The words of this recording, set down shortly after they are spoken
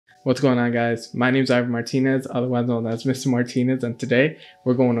What's going on, guys? My name is Ivan Martinez, otherwise known as Mr. Martinez, and today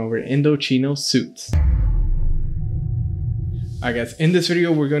we're going over Indochino suits. Alright guys, in this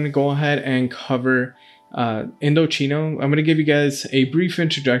video we're going to go ahead and cover Indochino. I'm going to give you guys a brief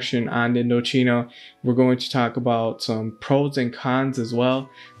introduction on Indochino. We're going to talk about some pros and cons as well,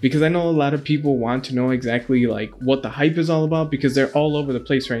 because I know a lot of people want to know exactly like what the hype is all about, because they're all over the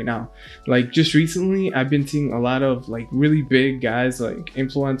place right now. Like just recently I've been seeing a lot of like really big guys, like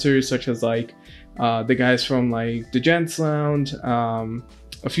influencers such as like the guys from like the Gents Lounge,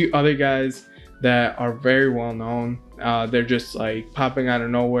 a few other guys that are very well known. They're just like popping out of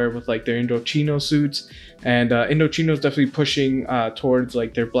nowhere with like their Indochino suits, and Indochino is definitely pushing towards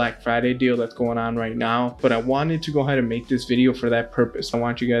like their Black Friday deal that's going on right now. But I wanted to go ahead and make this video for that purpose. I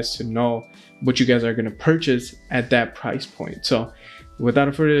want you guys to know what you guys are going to purchase at that price point. So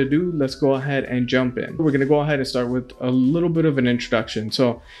without further ado, let's go ahead and jump in. We're going to go ahead and start with a little bit of an introduction.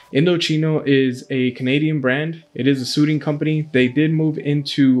 So Indochino is a Canadian brand. It is a suiting company. They did move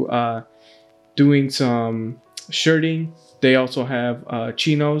into doing some shirting. They also have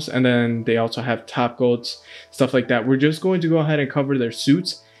chinos, and then they also have top coats, stuff like that. We're just going to go ahead and cover their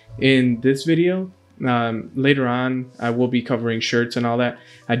suits in this video. Later on I will be covering shirts and all that.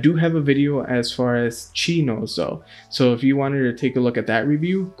 I do have a video as far as chinos though, so if you wanted to take a look at that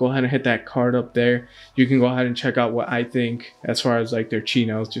review, go ahead and hit that card up there. You can go ahead and check out what I think as far as like their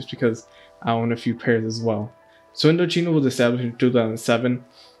chinos, just because I own a few pairs as well. So Indochino was established in 2007,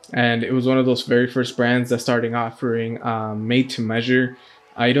 and it was one of those very first brands that started offering made-to-measure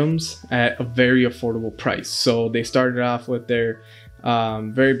items at a very affordable price. So they started off with their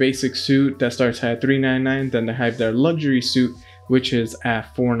very basic suit that starts at $399. Then they have their luxury suit, which is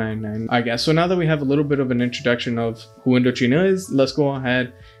at $499. I guess. So now that we have a little bit of an introduction of who Indochino is, let's go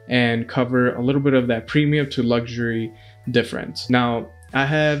ahead and cover a little bit of that premium to luxury difference. Now, I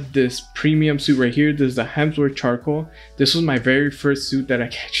have this premium suit right here. This is a Hemsworth charcoal. This was my very first suit that I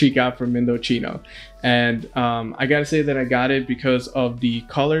actually got from Indochino, and I gotta say that I got it because of the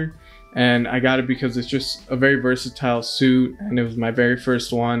color, and I got it because it's just a very versatile suit, and it was my very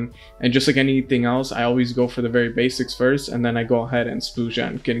first one. And just like anything else, I always go for the very basics first, and then I go ahead and splooge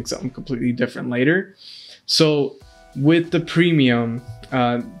on getting something completely different later. So with the premium,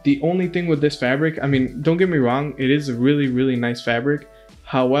 the only thing with this fabric, I mean, don't get me wrong, it is a really nice fabric.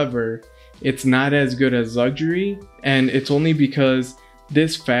 However, it's not as good as luxury, and it's only because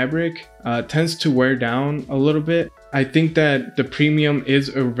this fabric tends to wear down a little bit. I think that the premium is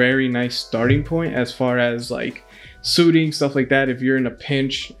a very nice starting point as far as like suiting, stuff like that. If you're in a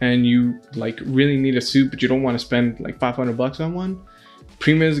pinch and you like really need a suit but you don't want to spend like 500 bucks on one,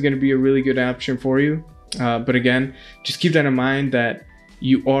 premium is going to be a really good option for you. But again, just keep that in mind that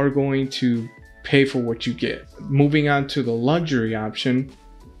you are going to pay for what you get. Moving on to the luxury option,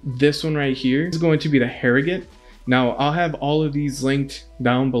 this one right here is going to be the Harrogate. Now I'll have all of these linked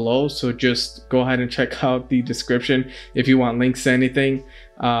down below, so just go ahead and check out the description if you want links to anything.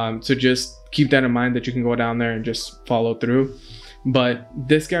 So just keep that in mind that you can go down there and just follow through. But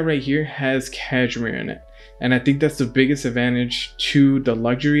this guy right here has cashmere in it, and I think that's the biggest advantage to the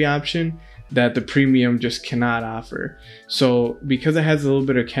luxury option that the premium just cannot offer. So because it has a little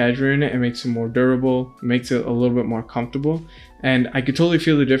bit of cashmere in it, it makes it more durable, makes it a little bit more comfortable. And I could totally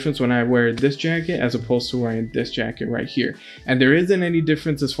feel the difference when I wear this jacket as opposed to wearing this jacket right here. And there isn't any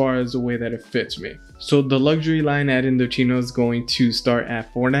difference as far as the way that it fits me. So the luxury line at Indochino is going to start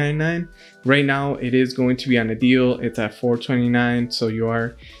at $499. Right now it is going to be on a deal. It's at $429, so you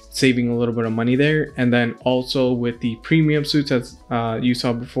are saving a little bit of money there. And then also with the premium suits, as you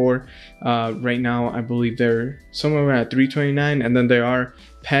saw before, right now I believe they're somewhere at $329, and then there are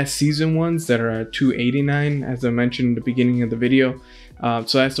past season ones that are at $289, as I mentioned in the beginning of the video.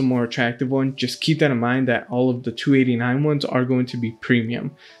 So that's a more attractive one. Just keep that in mind that all of the $289 ones are going to be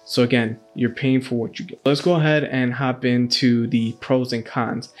premium. So again, you're paying for what you get. Let's go ahead and hop into the pros and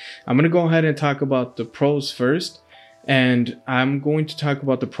cons. I'm going to go ahead and talk about the pros first, and I'm going to talk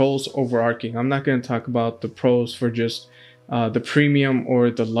about the pros overarching. I'm not going to talk about the pros for just the premium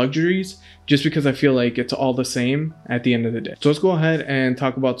or the luxuries, just because I feel like it's all the same at the end of the day. So let's go ahead and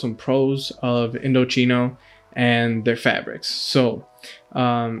talk about some pros of Indochino and their fabrics. So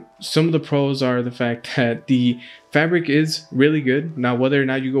some of the pros are the fact that the fabric is really good. Now, whether or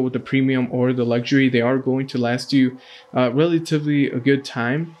not you go with the premium or the luxury, they are going to last you relatively a good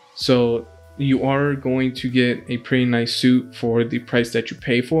time. So you are going to get a pretty nice suit for the price that you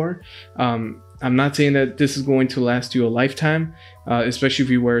pay for. I'm not saying that this is going to last you a lifetime, especially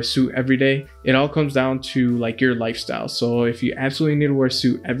if you wear a suit every day. It all comes down to like your lifestyle. So if you absolutely need to wear a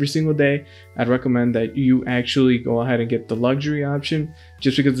suit every single day, I'd recommend that you actually go ahead and get the luxury option,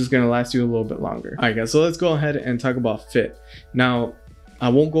 just because it's going to last you a little bit longer. All right, guys, so let's go ahead and talk about fit. Now, I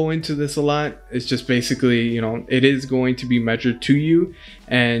won't go into this a lot. It's just basically, you know, it is going to be measured to you,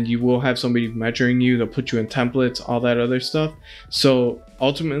 and you will have somebody measuring you. They'll put you in templates, all that other stuff. So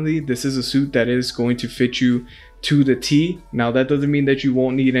ultimately, this is a suit that is going to fit you to the T. Now, that doesn't mean that you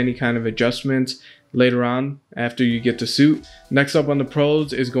won't need any kind of adjustments later on after you get the suit. Next up on the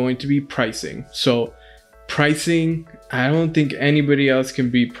pros is going to be pricing. So pricing, I don't think anybody else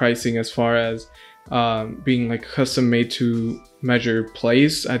can beat pricing as far as being like custom made to measure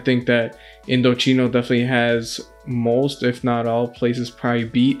place. I think that Indochino definitely has most, if not all, places probably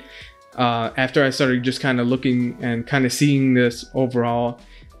beat. After I started just kind of looking and kind of seeing this overall,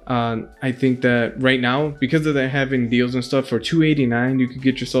 I think that right now, because of them having deals and stuff, for $289 you could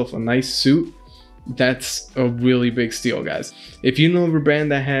get yourself a nice suit. That's a really big steal, guys. If you know of a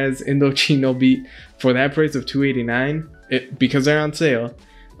brand that has Indochino beat for that price of $289, because they're on sale,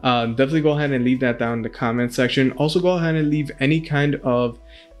 definitely go ahead and leave that down in the comment section. Also, go ahead and leave any kind of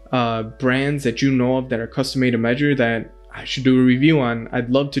brands that you know of that are custom made to measure that I should do a review on.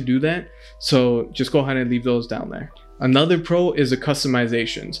 I'd love to do that, so just go ahead and leave those down there. Another pro is the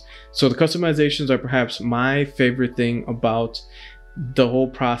customizations. So the customizations are perhaps my favorite thing about the whole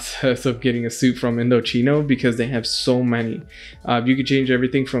process of getting a suit from Indochino, because they have so many. You could change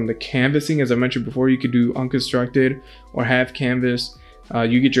everything from the canvassing, as I mentioned before. You could do unconstructed or half canvas.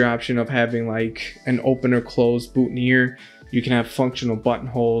 You get your option of having like an open or closed boutonniere. You can have functional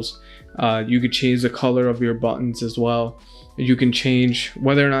buttonholes. You could change the color of your buttons as well. You can change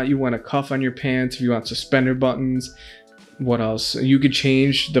whether or not you want a cuff on your pants, if you want suspender buttons. What else? You could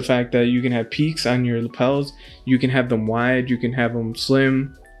change the fact that you can have peaks on your lapels. You can have them wide, you can have them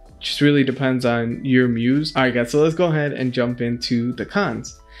slim. Just really depends on your muse. All right, guys, so let's go ahead and jump into the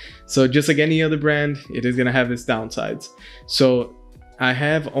cons. So just like any other brand, it is gonna have its downsides. So I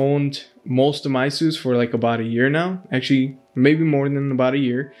have owned most of my suits for like about a year now, actually maybe more than about a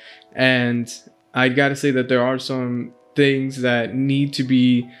year, and I gotta say that there are some things that need to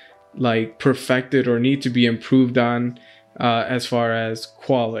be like perfected or need to be improved on as far as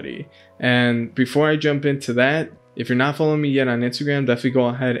quality. And before I jump into that, if you're not following me yet on Instagram, definitely go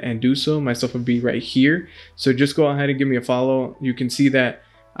ahead and do so. My stuff will be right here, so just go ahead and give me a follow. You can see that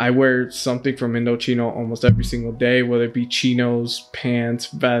I wear something from Indochino almost every single day, whether it be chinos, pants,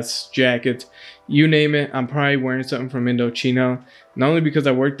 vests, jackets, you name it. I'm probably wearing something from Indochino. Not only because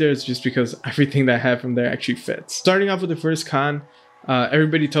I work there, it's just because everything that I have from there actually fits. Starting off with the first con,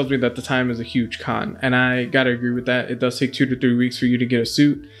 everybody tells me that the time is a huge con, and I gotta agree with that. It does take 2 to 3 weeks for you to get a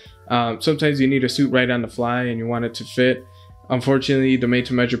suit. Sometimes you need a suit right on the fly and you want it to fit. Unfortunately, the made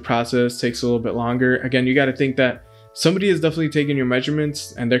to measure process takes a little bit longer. Again, you gotta think that somebody is definitely taking your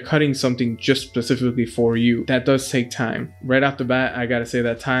measurements and they're cutting something just specifically for you. That does take time. Right off the bat, I gotta say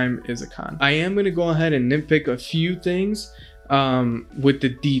that time is a con. I am gonna go ahead and nitpick a few things with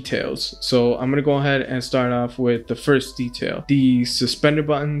the details. So I'm gonna go ahead and start off with the first detail, the suspender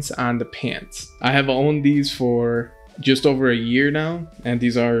buttons on the pants. I have owned these for just over a year now, and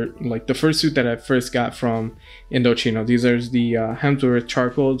these are like the first suit that I first got from Indochino. These are the Hemsworth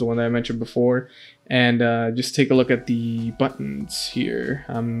charcoal, the one that I mentioned before. And just take a look at the buttons here.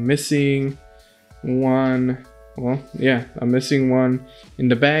 I'm missing one. Well, yeah, I'm missing one in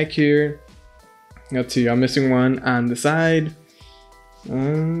the back here. Let's see, I'm missing one on the side.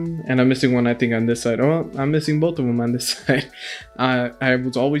 And I'm missing one, I think, on this side. Oh, I'm missing both of them on this side. I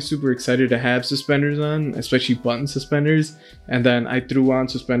was always super excited to have suspenders on, especially button suspenders. And then I threw on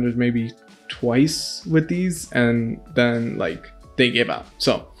suspenders maybe twice with these, and then like they gave out.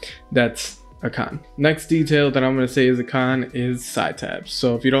 So that's a con. Next detail that I'm going to say is a con is side tabs.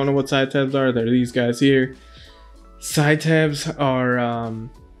 So if you don't know what side tabs are, they're these guys here. Side tabs are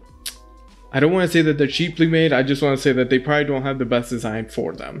I don't want to say that they're cheaply made. I just want to say that they probably don't have the best design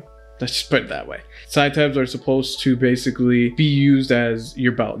for them. Let's just put it that way. Side tabs are supposed to basically be used as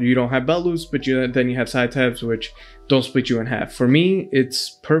your belt. You don't have belt loops, but then you have side tabs which don't split you in half. For me,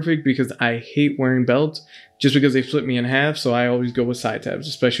 it's perfect because I hate wearing belts just because they split me in half. So I always go with side tabs,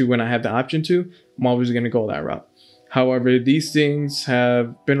 especially when I have the option to. I'm always going to go that route. However, these things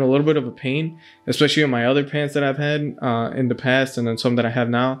have been a little bit of a pain, especially on my other pants that I've had in the past, and then some that I have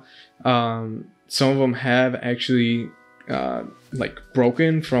now. Some of them have actually like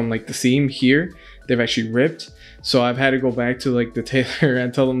broken from like the seam here. they've actually ripped. So I've had to go back to like the tailor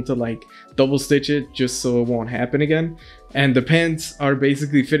and tell them to like double stitch it just so it won't happen again. And the pants are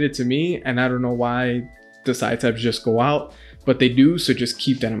basically fitted to me, and I don't know why the side tabs just go out, but they do, so just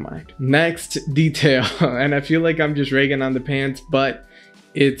keep that in mind. Next detail, and I feel like I'm just ragging on the pants, but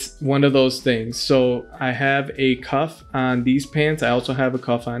it's one of those things. So I have a cuff on these pants. I also have a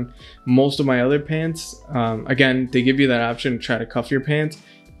cuff on most of my other pants. Again, they give you that option to try to cuff your pants.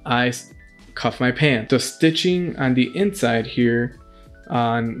 I cuff my pants. The stitching on the inside here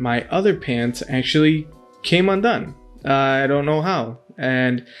on my other pants actually came undone. I don't know how.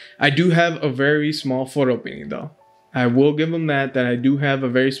 And I do have a very small foot opening though. I will give them that I do have a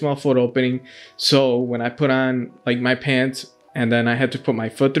very small foot opening. So when I put on like my pants and then I had to put my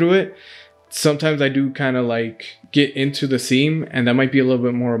foot through it, sometimes I do kind of like get into the seam, and that might be a little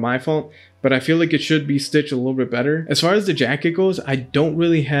bit more of my fault, but I feel like it should be stitched a little bit better. As far as the jacket goes, I don't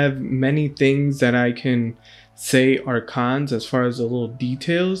really have many things that I can say are cons as far as the little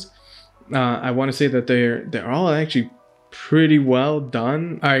details. I want to say that they're all actually pretty well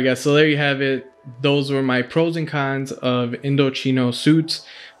done. All right, guys, so there you have it. Those were my pros and cons of Indochino suits,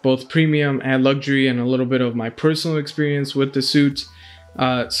 both premium and luxury, and a little bit of my personal experience with the suits.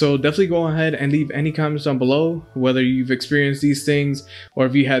 So definitely go ahead and leave any comments down below, whether you've experienced these things or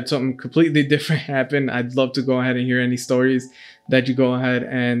if you had something completely different happen. I'd love to go ahead and hear any stories that you go ahead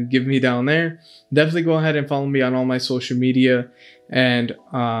and give me down there. Definitely go ahead and follow me on all my social media, and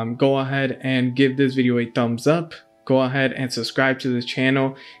go ahead and give this video a thumbs up. Go ahead and subscribe to this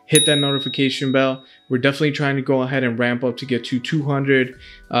channel, hit that notification bell. We're definitely trying to go ahead and ramp up to get to 200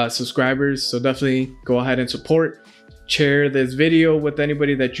 subscribers, so definitely go ahead and support. Share this video with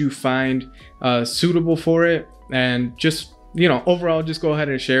anybody that you find suitable for it, and just, you know, overall, just go ahead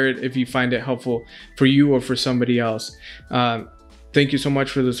and share it if you find it helpful for you or for somebody else. Thank you so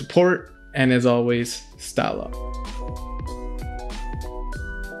much for the support, and as always, style up.